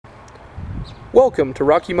Welcome to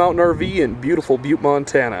Rocky Mountain RV in beautiful Butte,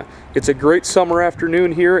 Montana. It's a great summer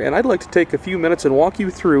afternoon here, and I'd like to take a few minutes and walk you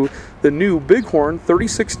through the new Bighorn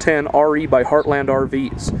 3610 RE by Heartland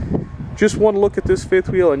Rvs. Just one look at this fifth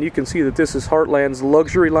wheel and you can see that this is Heartland's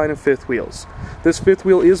luxury line of fifth wheels. This fifth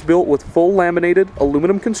wheel is built with full laminated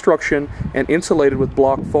aluminum construction and insulated with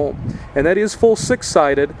block foam. And that is full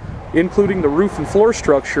six-sided, including the roof and floor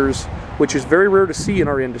structures, which is very rare to see in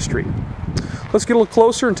our industry. Let's get a little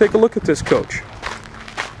closer and take a look at this coach.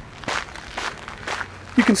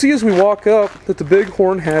 You can see as we walk up that the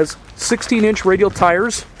Bighorn has 16-inch radial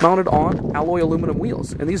tires mounted on alloy aluminum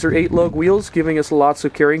wheels, and these are 8-lug wheels, giving us lots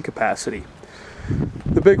of carrying capacity.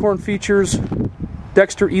 The Bighorn features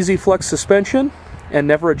Dexter Easy Flex suspension and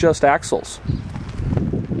never adjust axles.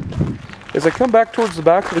 As I come back towards the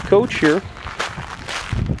back of the coach here,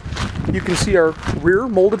 you can see our rear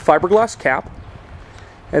molded fiberglass cap,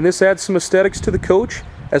 and this adds some aesthetics to the coach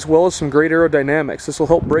as well as some great aerodynamics. This will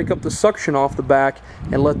help break up the suction off the back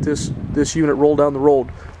and let this unit roll down the road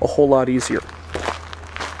a whole lot easier.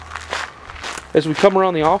 As we come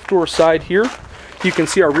around the off-door side here, you can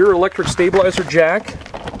see our rear electric stabilizer jack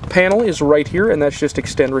panel is right here, and that's just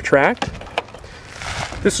extend retract.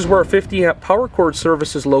 This is where our 50 amp power cord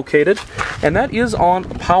service is located, and that is on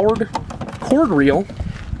a powered cord reel.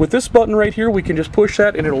 With this button right here, we can just push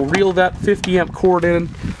that and it'll reel that 50 amp cord in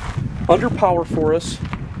under power for us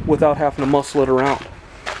without having to muscle it around.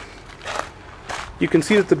 You can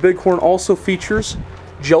see that the Bighorn also features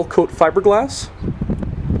gel coat fiberglass,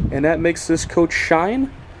 and that makes this coach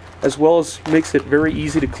shine as well as makes it very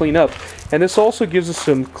easy to clean up. And this also gives us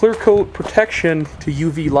some clear coat protection to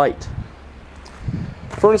UV light.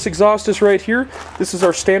 Furnace exhaust is right here. This is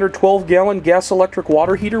our standard 12-gallon gas electric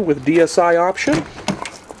water heater with DSI option.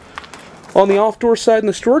 On the off-door side in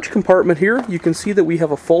the storage compartment here, you can see that we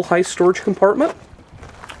have a full height storage compartment.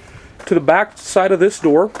 To the back side of this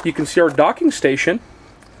door, you can see our docking station,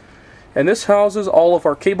 and this houses all of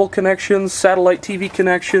our cable connections, satellite TV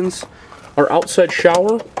connections, our outside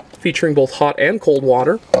shower featuring both hot and cold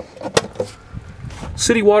water,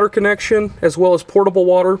 city water connection as well as portable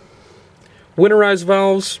water, winterized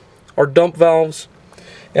valves, our dump valves,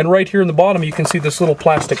 and right here in the bottom you can see this little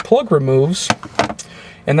plastic plug removes,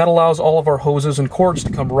 and that allows all of our hoses and cords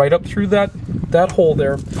to come right up through that hole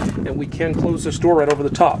there, and we can close this door right over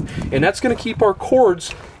the top. And that's going to keep our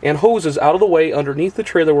cords and hoses out of the way underneath the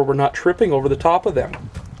trailer where we're not tripping over the top of them.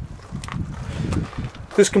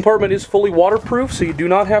 This compartment is fully waterproof, so you do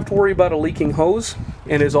not have to worry about a leaking hose,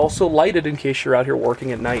 and is also lighted in case you're out here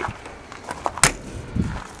working at night.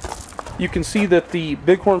 You can see that the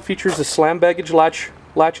Bighorn features the slam baggage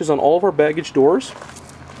latches on all of our baggage doors,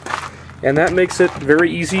 and that makes it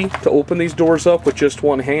very easy to open these doors up with just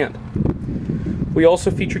one hand. We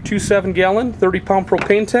also feature two 7-gallon, 30-pound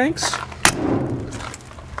propane tanks.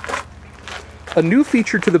 A new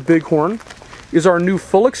feature to the Bighorn is our new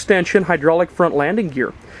full extension hydraulic front landing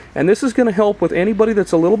gear. And this is going to help with anybody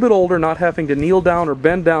that's a little bit older not having to kneel down or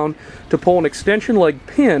bend down to pull an extension leg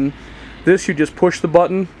pin. This, you just push the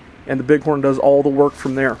button and the Bighorn does all the work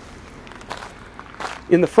from there.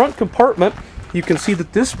 In the front compartment, you can see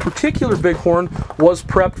that this particular Bighorn was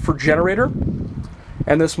prepped for generator,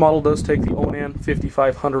 and this model does take the Onan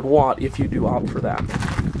 5500 watt if you do opt for that.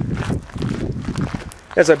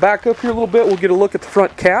 As I back up here a little bit, we'll get a look at the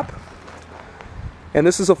front cap. And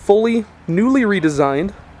this is a fully, newly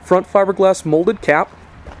redesigned front fiberglass molded cap.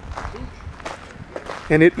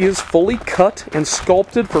 And it is fully cut and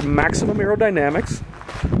sculpted for maximum aerodynamics.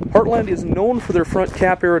 Heartland is known for their front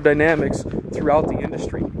cap aerodynamics throughout the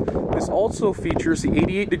industry. This also features the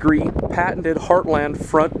 88-degree patented Heartland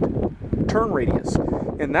front turn radius,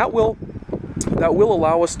 and that will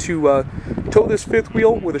allow us to tow this fifth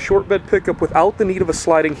wheel with a short bed pickup without the need of a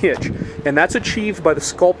sliding hitch, and that's achieved by the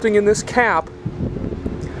sculpting in this cap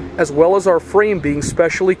as well as our frame being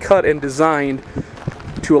specially cut and designed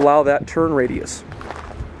to allow that turn radius.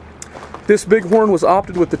 This Bighorn was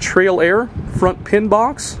opted with the Trail Air front pin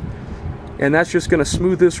box, and that's just going to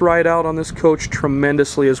smooth this ride out on this coach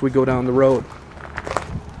tremendously as we go down the road.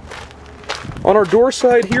 On our door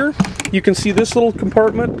side here, you can see this little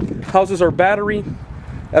compartment houses our battery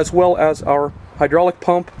as well as our hydraulic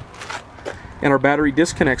pump and our battery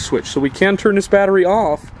disconnect switch. So we can turn this battery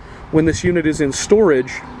off when this unit is in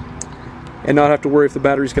storage and not have to worry if the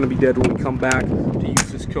battery is going to be dead when we come back to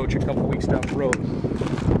use this coach a couple weeks down the road.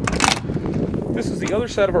 This is the other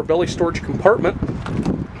side of our belly storage compartment,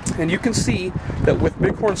 and you can see that with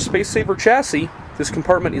Bighorn's Space Saver chassis, this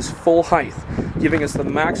compartment is full height, giving us the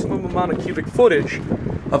maximum amount of cubic footage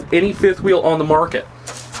of any fifth wheel on the market.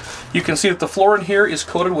 You can see that the floor in here is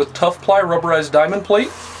coated with tough ply rubberized diamond plate.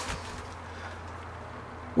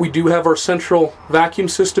 We do have our central vacuum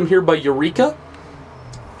system here by Eureka.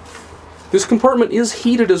 This compartment is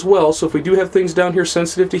heated as well, so if we do have things down here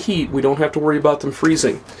sensitive to heat, we don't have to worry about them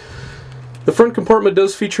freezing. The front compartment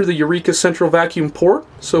does feature the Eureka central vacuum port,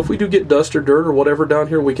 so if we do get dust or dirt or whatever down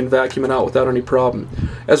here, we can vacuum it out without any problem.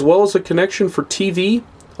 As well as a connection for TV,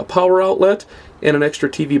 a power outlet, and an extra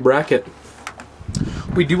TV bracket.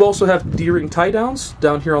 We do also have D-ring tie downs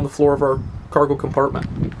down here on the floor of our cargo compartment.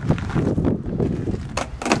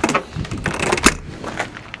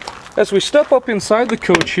 As we step up inside the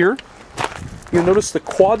coach here, you'll notice the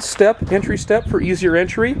quad step entry step for easier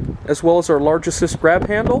entry, as well as our large assist grab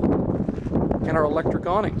handle and our electric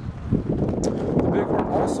awning. The Bighorn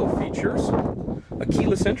also features a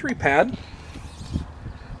keyless entry pad,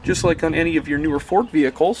 just like on any of your newer Ford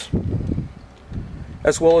vehicles,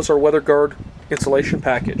 as well as our weather guard insulation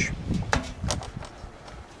package.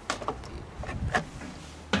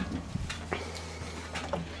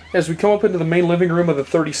 As we come up into the main living room of the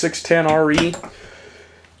 3610 RE,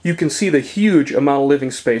 you can see the huge amount of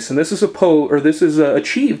living space, and this is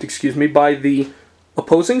achieved, by the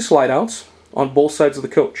opposing slide outs on both sides of the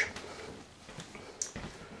coach.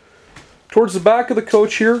 Towards the back of the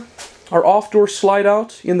coach here, our off-door slide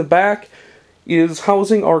out in the back is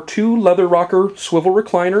housing our 2 leather rocker swivel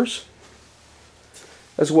recliners,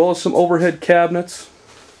 as well as some overhead cabinets.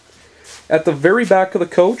 At the very back of the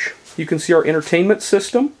coach, you can see our entertainment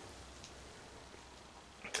system.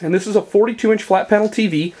 And this is a 42-inch flat panel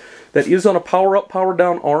TV that is on a power-up,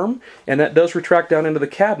 power-down arm, and that does retract down into the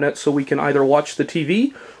cabinet, so we can either watch the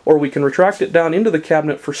TV, or we can retract it down into the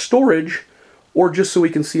cabinet for storage, or just so we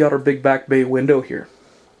can see out our big back bay window here.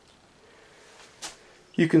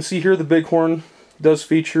 You can see here the Bighorn does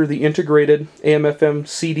feature the integrated AM/FM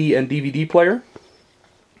CD and DVD player,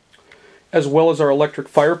 as well as our electric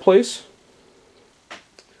fireplace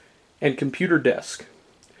and computer desk.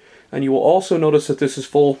 And you will also notice that this is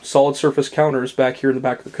full solid surface counters back here in the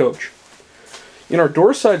back of the coach. In our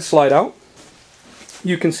door side slide out,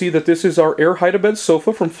 you can see that this is our air hide-a-bed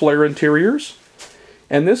sofa from Flair Interiors.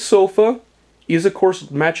 And this sofa is, of course,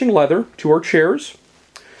 matching leather to our chairs.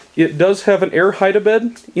 It does have an air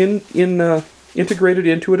hide-a-bed integrated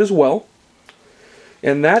into it as well.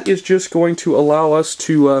 And that is just going to allow us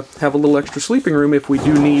to have a little extra sleeping room if we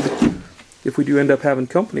do end up having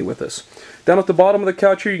company with us. Down at the bottom of the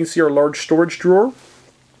couch here, you can see our large storage drawer.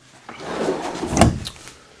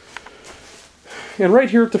 And right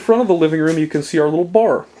here at the front of the living room, you can see our little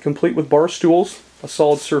bar, complete with bar stools, a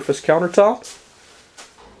solid surface countertop,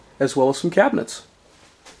 as well as some cabinets.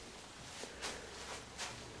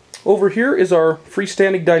 Over here is our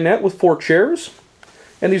freestanding dinette with 4 chairs,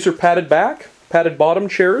 and these are padded back, padded bottom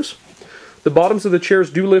chairs. The bottoms of the chairs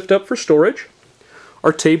do lift up for storage.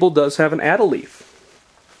 Our table does have an add-a-leaf.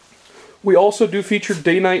 We also do feature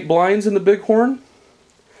day-night blinds in the Bighorn,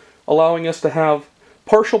 allowing us to have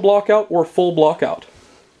partial blockout or full blockout.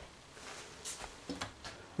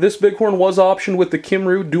 This Bighorn was optioned with the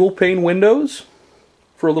Kimru dual-pane windows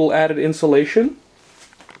for a little added insulation.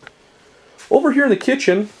 Over here in the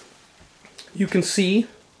kitchen, you can see,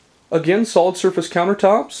 again, solid surface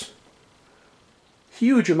countertops,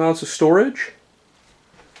 huge amounts of storage.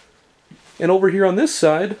 And over here on this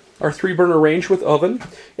side, our 3-burner range with oven.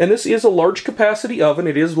 And this is a large capacity oven.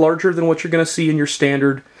 It is larger than what you're going to see in your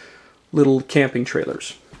standard little camping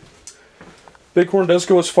trailers. Bighorn does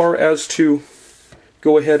go as far as to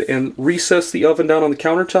go ahead and recess the oven down on the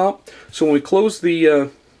countertop. So when we close the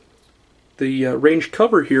range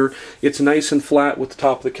cover here, it's nice and flat with the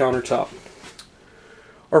top of the countertop.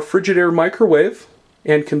 Our Frigidaire microwave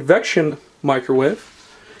and convection microwave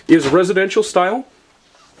is residential style.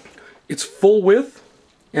 It's full width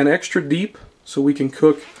and extra deep, so we can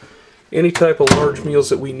cook any type of large meals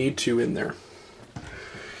that we need to in there.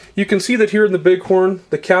 You can see that here in the Bighorn,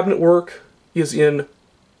 the cabinet work is in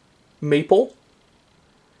maple,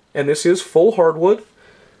 and this is full hardwood.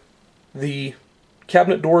 The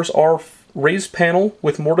cabinet doors are raised panel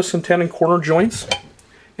with mortise and tenon corner joints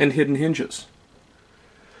and hidden hinges.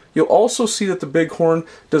 You'll also see that the Bighorn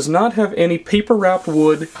does not have any paper wrapped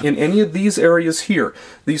wood in any of these areas here.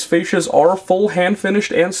 These fascias are full hand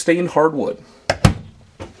finished and stained hardwood.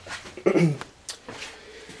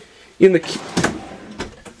 In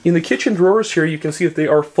the kitchen drawers here, you can see that they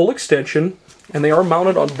are full extension and they are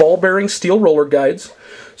mounted on ball bearing steel roller guides.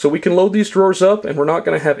 So we can load these drawers up and we're not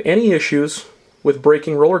going to have any issues with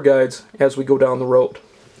breaking roller guides as we go down the road.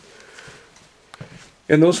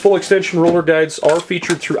 And those full extension roller guides are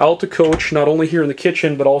featured throughout the coach, not only here in the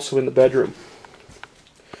kitchen, but also in the bedroom.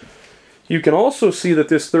 You can also see that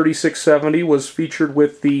this 3670 was featured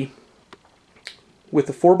with the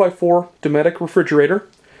 4x4 Dometic refrigerator,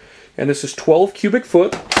 And this is 12 cubic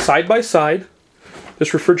foot, side by side.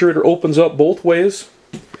 This refrigerator opens up both ways.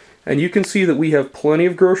 And you can see that we have plenty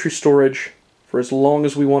of grocery storage for as long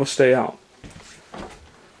as we want to stay out.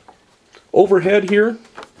 Overhead here,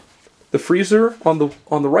 the freezer on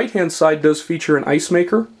the right hand side does feature an ice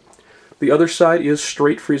maker. The other side is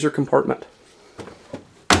straight freezer compartment.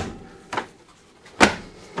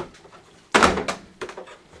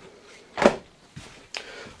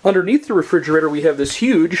 Underneath the refrigerator we have this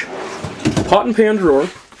huge pot and pan drawer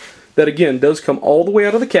that again does come all the way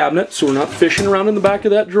out of the cabinet, so we're not fishing around in the back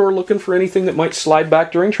of that drawer looking for anything that might slide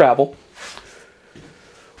back during travel.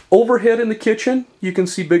 Overhead in the kitchen you can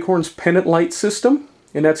see Bighorn's pendant light system,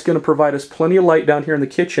 and that's going to provide us plenty of light down here in the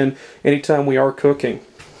kitchen anytime we are cooking.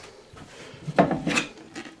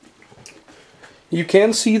 You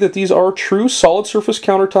can see that these are true solid surface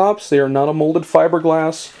countertops. They are not a molded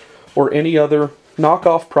fiberglass or any other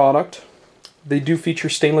knockoff product. They do feature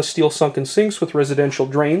stainless steel sunken sinks with residential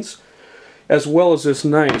drains, as well as this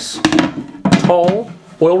nice tall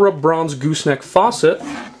oil rub bronze gooseneck faucet,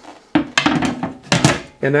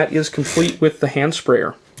 and that is complete with the hand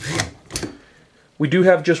sprayer. We do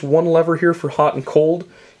have just one lever here for hot and cold,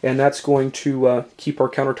 and that's going to keep our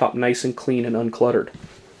countertop nice and clean and uncluttered.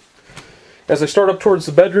 As I start up towards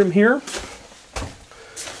the bedroom here,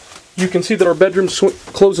 you can see that our bedroom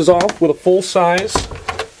closes off with a full-size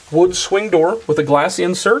wood swing door with a glass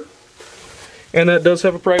insert, and that does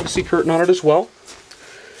have a privacy curtain on it as well.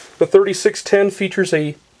 The 3610 features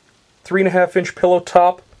a 3.5-inch pillow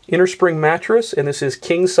top inner spring mattress, and this is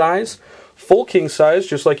king size, full king size,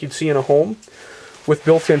 just like you'd see in a home, with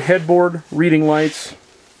built-in headboard, reading lights,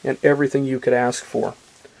 and everything you could ask for.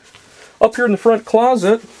 Up here in the front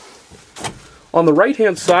closet, on the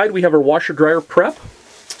right-hand side, we have our washer-dryer prep.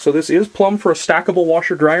 So this is plumb for a stackable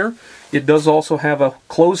washer-dryer. It does also have a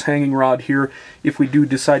clothes hanging rod here if we do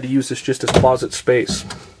decide to use this just as closet space.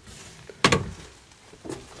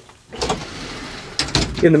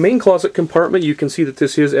 In the main closet compartment, you can see that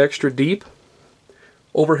this is extra deep.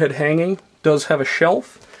 Overhead hanging does have a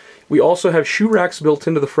shelf. We also have shoe racks built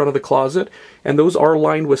into the front of the closet, and those are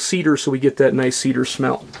lined with cedar, so we get that nice cedar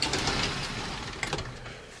smell.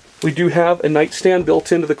 We do have a nightstand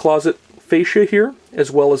built into the closet fascia here,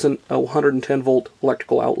 as well as a 110-volt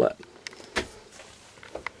electrical outlet.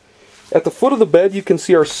 At the foot of the bed, you can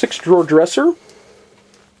see our 6-drawer dresser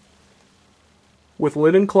with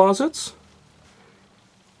linen closets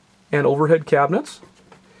and overhead cabinets.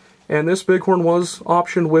 And this Bighorn was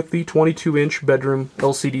optioned with the 22-inch bedroom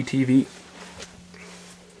LCD TV.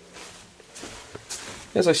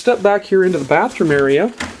 As I step back here into the bathroom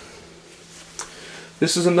area,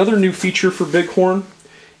 this is another new feature for Bighorn,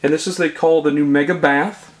 and this is they call the new Mega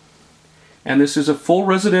Bath. And this is a full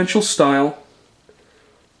residential style,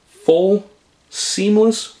 full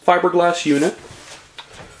seamless fiberglass unit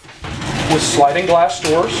with sliding glass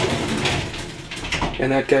doors,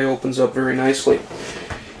 and that guy opens up very nicely.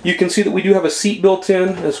 You can see that we do have a seat built in,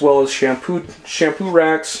 as well as shampoo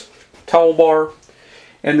racks, towel bar,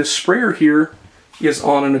 and the sprayer here is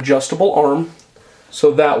on an adjustable arm,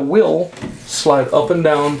 so that will slide up and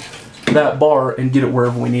down that bar and get it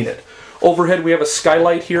wherever we need it. Overhead we have a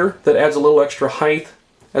skylight here that adds a little extra height,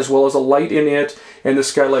 as well as a light in it, and the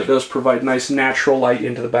skylight does provide nice natural light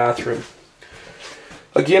into the bathroom.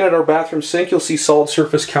 Again, at our bathroom sink you'll see solid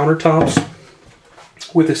surface countertops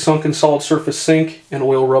with a sunken solid surface sink and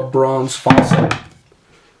oil rub bronze faucet.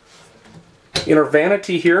 In our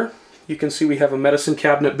vanity here, you can see we have a medicine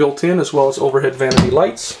cabinet built in, as well as overhead vanity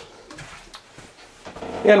lights.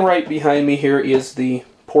 And right behind me here is the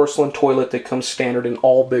porcelain toilet that comes standard in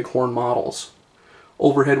all Bighorn models.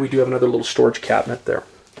 Overhead we do have another little storage cabinet there.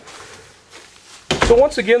 So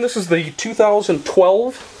once again, this is the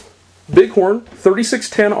 2012 Bighorn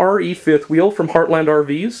 3610RE fifth wheel from Heartland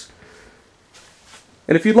Rvs.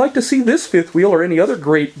 And if you'd like to see this fifth wheel or any other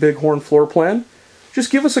great Bighorn floor plan,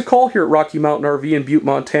 just give us a call here at Rocky Mountain RV in Butte,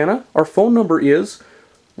 Montana. Our phone number is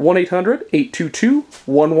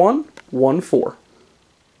 1-800-822-1114.